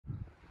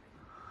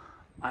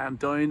I am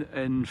down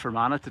in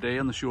Fermanagh today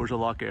on the shores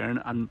of Lough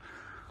Erne, and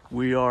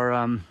we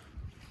are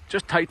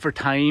just tight for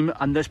time,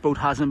 and this boat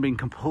hasn't been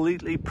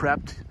completely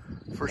prepped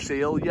for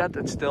sale yet.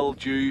 It's still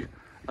due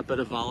a bit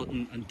of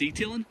valeting and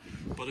detailing,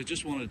 but I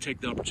just wanted to take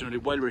the opportunity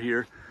while we're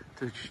here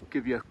to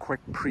give you a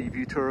quick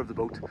preview tour of the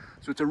boat.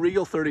 So it's a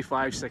Regal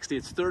 3560,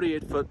 it's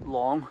 38 foot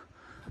long.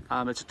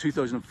 It's a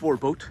 2004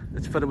 boat.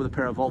 It's fitted with a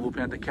pair of Volvo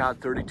Penta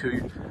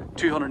KAD300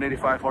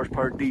 285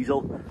 horsepower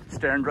diesel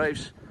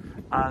Sterndrives,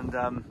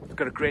 and it's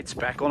got a great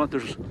spec on it.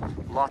 There's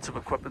lots of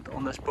equipment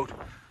on this boat,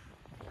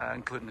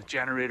 including a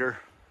generator,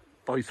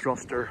 bow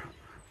thruster,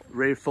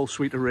 full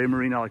suite of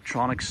Raymarine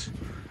electronics,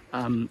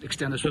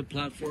 extended swim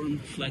platform,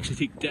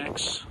 flexi-teak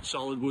decks,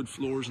 solid wood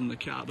floors in the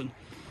cabin,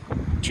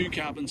 2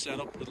 cabins set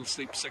up that'll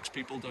sleep 6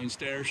 people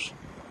downstairs,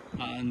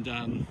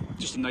 and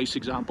just a nice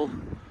example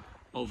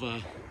of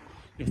a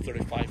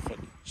 35 foot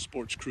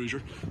sports cruiser.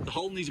 The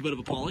hull needs a bit of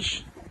a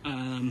polish,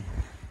 and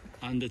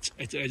it's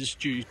just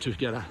due to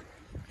get a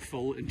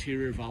full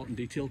interior valet and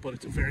detail, but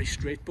it's a very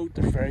straight boat.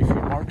 There's very few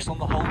marks on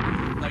the hull.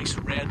 Nice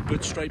red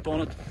boot stripe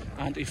on it,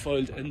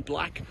 anti-fouled in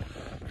black.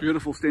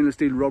 Beautiful stainless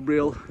steel rub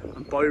rail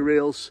and bow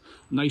rails,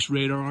 nice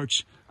radar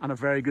arch, and a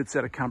very good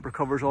set of camper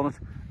covers on it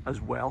as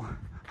well.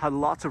 Had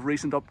lots of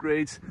recent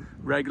upgrades,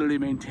 regularly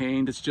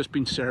maintained. It's just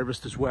been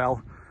serviced as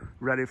well,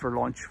 ready for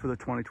launch for the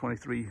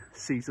 2023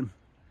 season.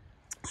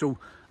 So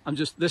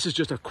this is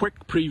just a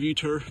quick preview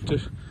tour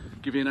to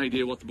give you an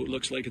idea what the boat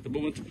looks like at the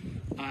moment,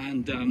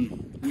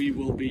 and we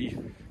will be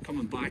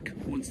coming back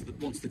once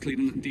the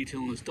cleaning and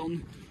detailing is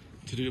done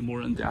to do a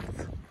more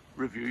in-depth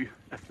review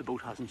if the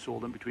boat hasn't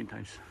sold in between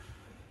times.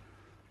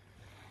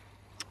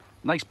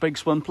 Nice big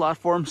swim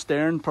platform,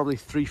 stern probably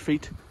 3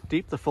 feet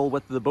deep. The full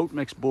width of the boat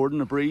makes boarding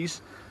a breeze.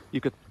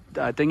 You've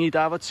got dinghy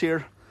davits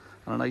here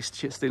and a nice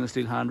stainless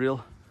steel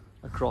handrail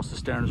across the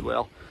stern as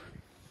well.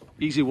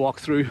 Easy walk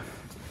through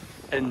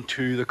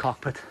into the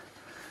cockpit,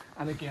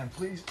 and again,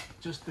 please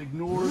just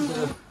ignore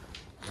the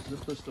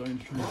lift this down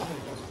to try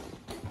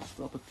and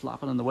stop it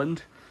flapping in the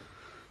wind.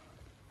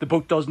 The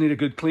boat does need a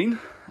good clean,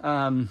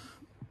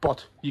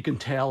 but you can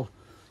tell,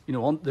 you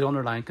know, the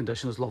underlying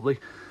condition is lovely.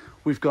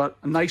 We've got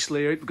a nice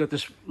layout. We've got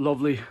this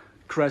lovely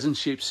crescent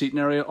shaped seating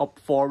area up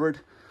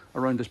forward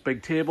around this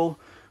big table.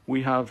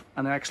 We have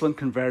an excellent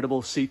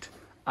convertible seat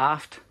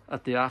aft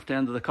at the aft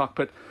end of the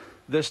cockpit.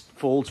 This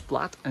folds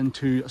flat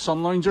into a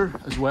sun lounger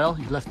as well.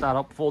 You lift that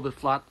up, fold it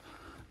flat.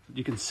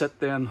 You can sit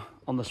then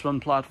on the swim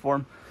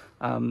platform.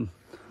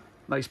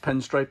 Nice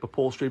pinstripe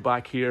upholstery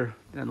back here,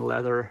 and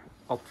leather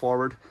up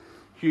forward.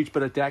 Huge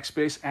bit of deck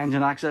space,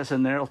 engine access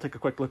in there. I'll take a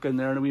quick look in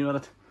there in a wee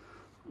minute.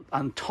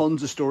 And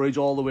tons of storage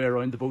all the way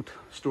around the boat.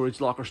 Storage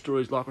locker,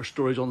 storage locker,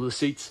 storage under the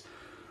seats.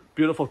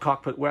 Beautiful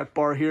cockpit wet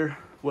bar here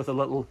with a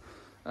little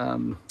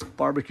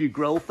barbecue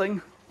grill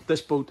thing.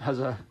 This boat has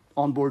a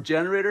onboard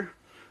generator,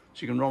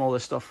 so you can run all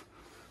this stuff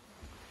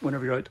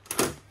whenever you're out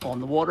on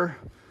the water.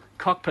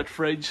 Cockpit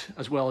fridge,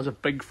 as well as a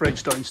big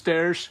fridge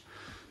downstairs.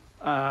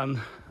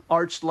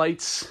 Arched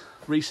lights,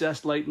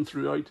 recessed lighting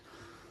throughout.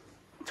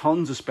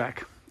 Tons of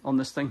spec on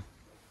this thing.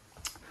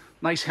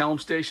 Nice helm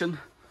station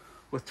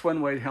with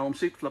twin wide helm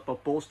seat, flip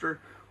up bolster.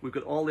 We've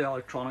got all the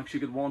electronics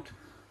you could want,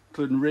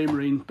 including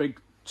Raymarine,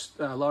 big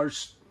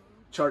large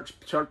chart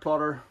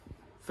plotter,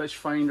 fish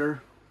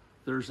finder.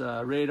 There's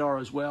a radar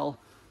as well.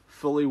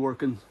 Fully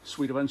working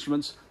suite of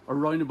instruments,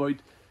 around about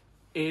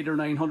 800 or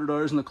 900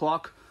 hours in the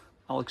clock.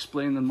 I'll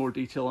explain in more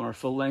detail in our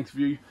full length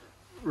review.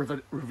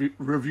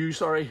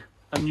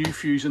 A new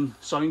Fusion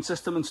sound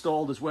system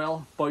installed as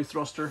well, bow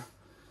thruster,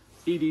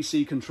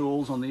 EDC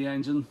controls on the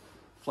engine,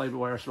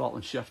 fly-by-wire throttle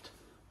and shift.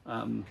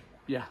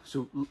 Yeah,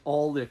 so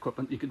all the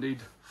equipment you can need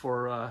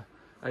for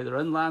either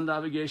inland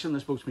navigation.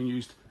 This boat's been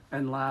used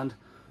inland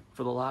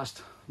for the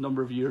last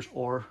number of years,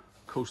 or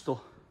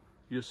coastal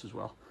use as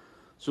well.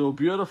 So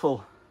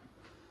beautiful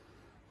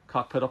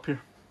cockpit up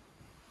here,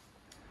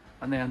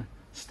 and then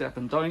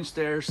stepping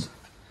downstairs,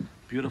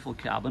 beautiful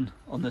cabin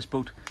on this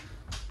boat.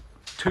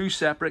 2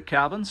 separate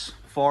cabins,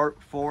 fore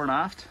and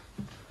aft.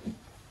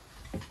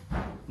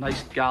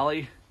 Nice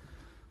galley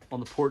on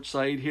the port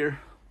side here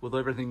with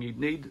everything you'd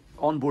need.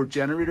 Onboard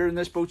generator in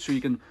this boat, so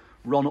you can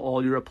run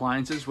all your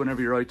appliances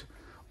whenever you're out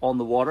on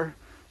the water.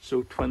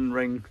 So twin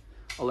ring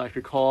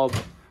electric hob,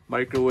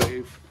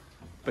 microwave,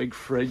 big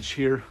fridge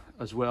here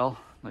as well.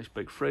 Nice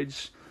big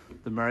fridge.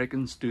 The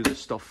Americans do this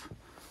stuff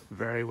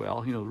very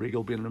well. You know,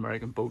 Regal being an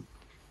American boat,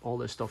 all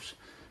this stuff's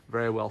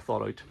very well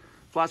thought out.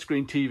 Flat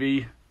screen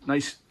TV,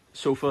 nice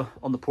sofa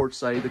on the port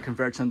side that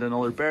converts into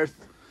another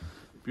berth.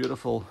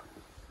 Beautiful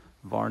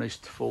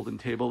varnished folding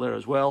table there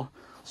as well.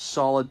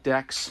 Solid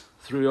decks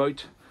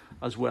throughout,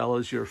 as well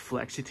as your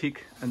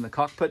flexi-teak in the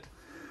cockpit.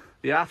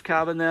 The aft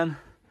cabin then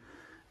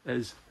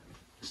is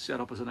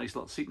set up as a nice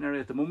little seating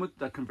area at the moment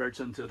that converts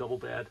into a double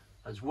bed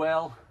as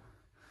well.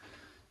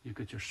 You've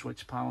got your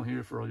switch panel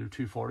here for all your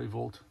 240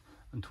 volt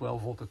and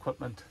 12 volt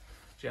equipment,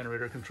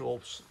 generator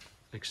controls,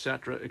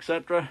 etc,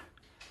 etc.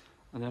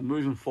 And then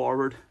moving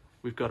forward,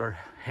 we've got our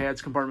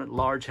heads compartment,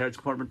 large heads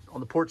compartment on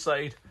the port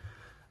side,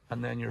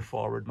 and then your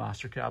forward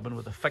master cabin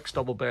with a fixed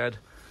double bed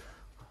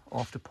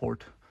off the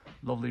port.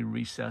 Lovely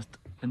recessed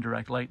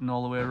indirect lighting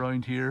all the way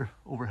around here.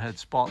 Overhead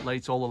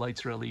spotlights, all the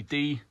lights are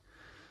LED.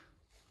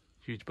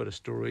 Huge bit of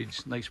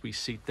storage, nice wee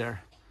seat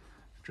there.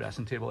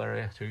 Dressing table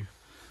area too.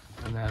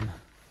 And then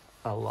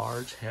a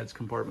large heads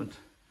compartment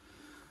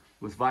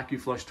with vacuum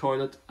flush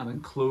toilet and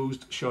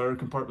enclosed shower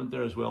compartment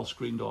there as well,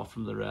 screened off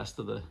from the rest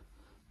of the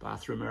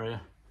bathroom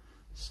area,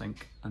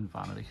 sink and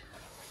vanity.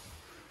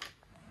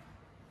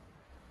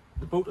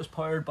 The boat is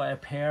powered by a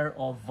pair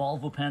of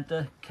Volvo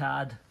Penta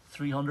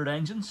KAD300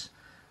 engines,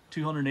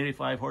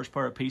 285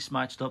 horsepower apiece,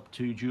 matched up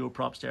to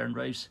Duo-Prop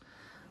Sterndrives,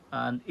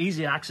 and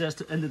easy access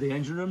into the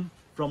engine room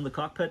from the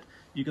cockpit.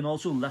 You can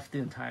also lift the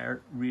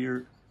entire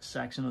rear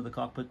section of the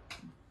cockpit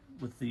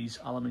with these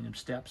aluminium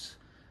steps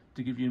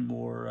to give you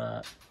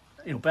more,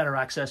 better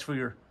access for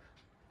your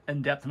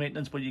in-depth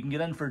maintenance. But you can get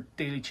in for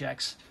daily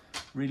checks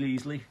really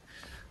easily,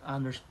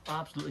 and there's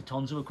absolutely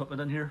tons of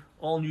equipment in here.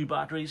 All new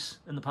batteries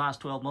in the past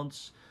 12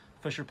 months.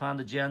 Fisher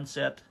Panda gen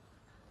set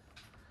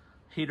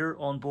heater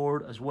on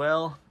board as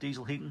well,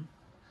 diesel heating,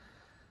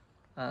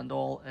 and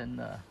all in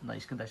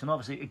nice condition.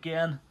 Obviously,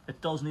 again, it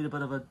does need a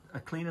bit of a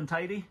clean and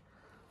tidy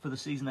for the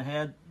season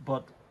ahead,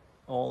 but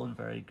all in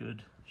very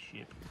good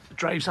shape. The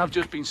drives have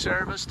just been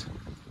serviced.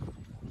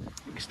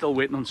 We're still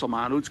waiting on some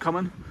anodes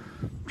coming.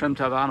 Trim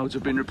tab anodes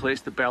have been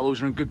replaced. The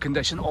bellows are in good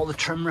condition. All the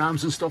trim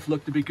rams and stuff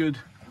look to be good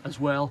as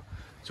well.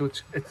 So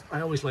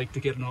I always like to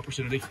get an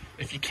opportunity,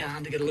 if you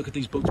can, to get a look at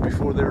these boats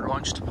before they're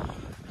launched.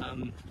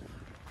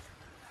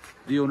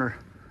 The owner,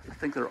 I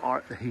think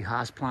he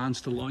has plans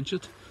to launch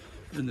it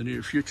in the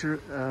near future,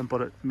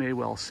 but it may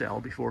well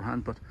sell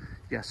beforehand. But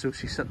yeah, so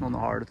she's sitting on the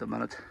hard at the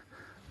minute,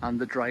 and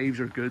the drives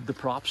are good. The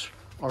props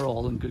are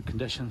all in good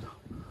condition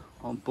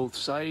on both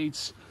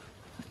sides.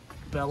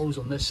 Bellows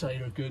on this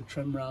side are good.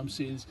 Trim ram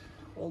seals,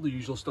 all the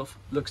usual stuff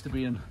looks to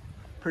be in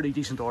pretty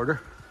decent order.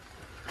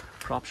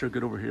 Props are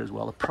good over here as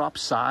well. The prop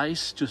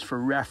size, just for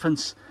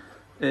reference,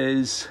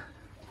 is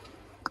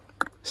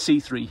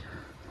C3.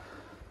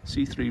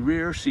 C3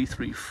 rear,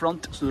 C3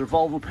 front. So they're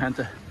Volvo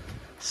Penta.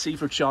 C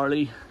for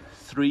Charlie,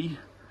 3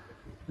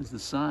 is the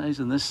size,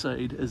 and this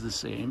side is the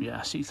same.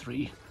 Yeah,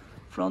 C3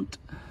 front,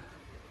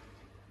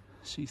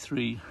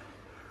 C3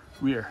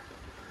 rear.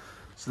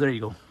 So there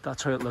you go.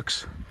 That's how it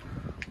looks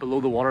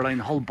below the waterline,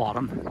 hull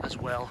bottom as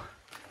well.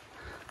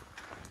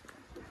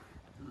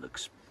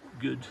 Looks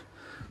good.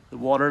 The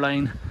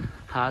waterline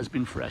has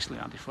been freshly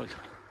anti-fouled.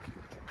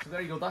 So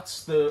there you go,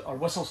 that's our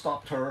whistle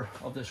stop tour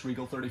of this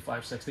Regal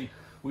 3560.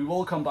 We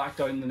will come back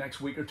down in the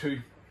next week or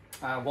two.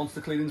 Once the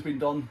cleaning's been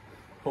done,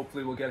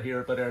 hopefully we'll get here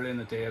a bit early in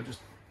the day. I'm just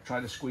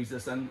trying to squeeze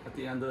this in at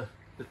the end of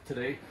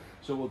today.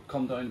 So we'll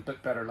come down a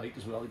bit better light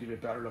as well to give you a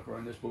better look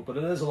around this boat. But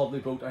it is a lovely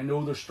boat. I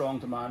know there's strong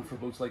demand for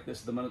boats like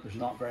this at the minute. There's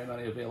not very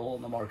many available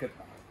in the market.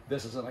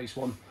 This is a nice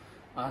one.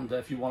 And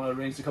if you want to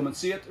arrange to come and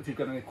see it, if you've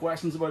got any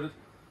questions about it,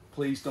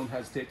 please don't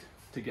hesitate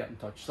to get in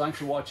touch. Thanks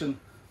for watching.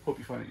 Hope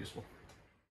you find it useful.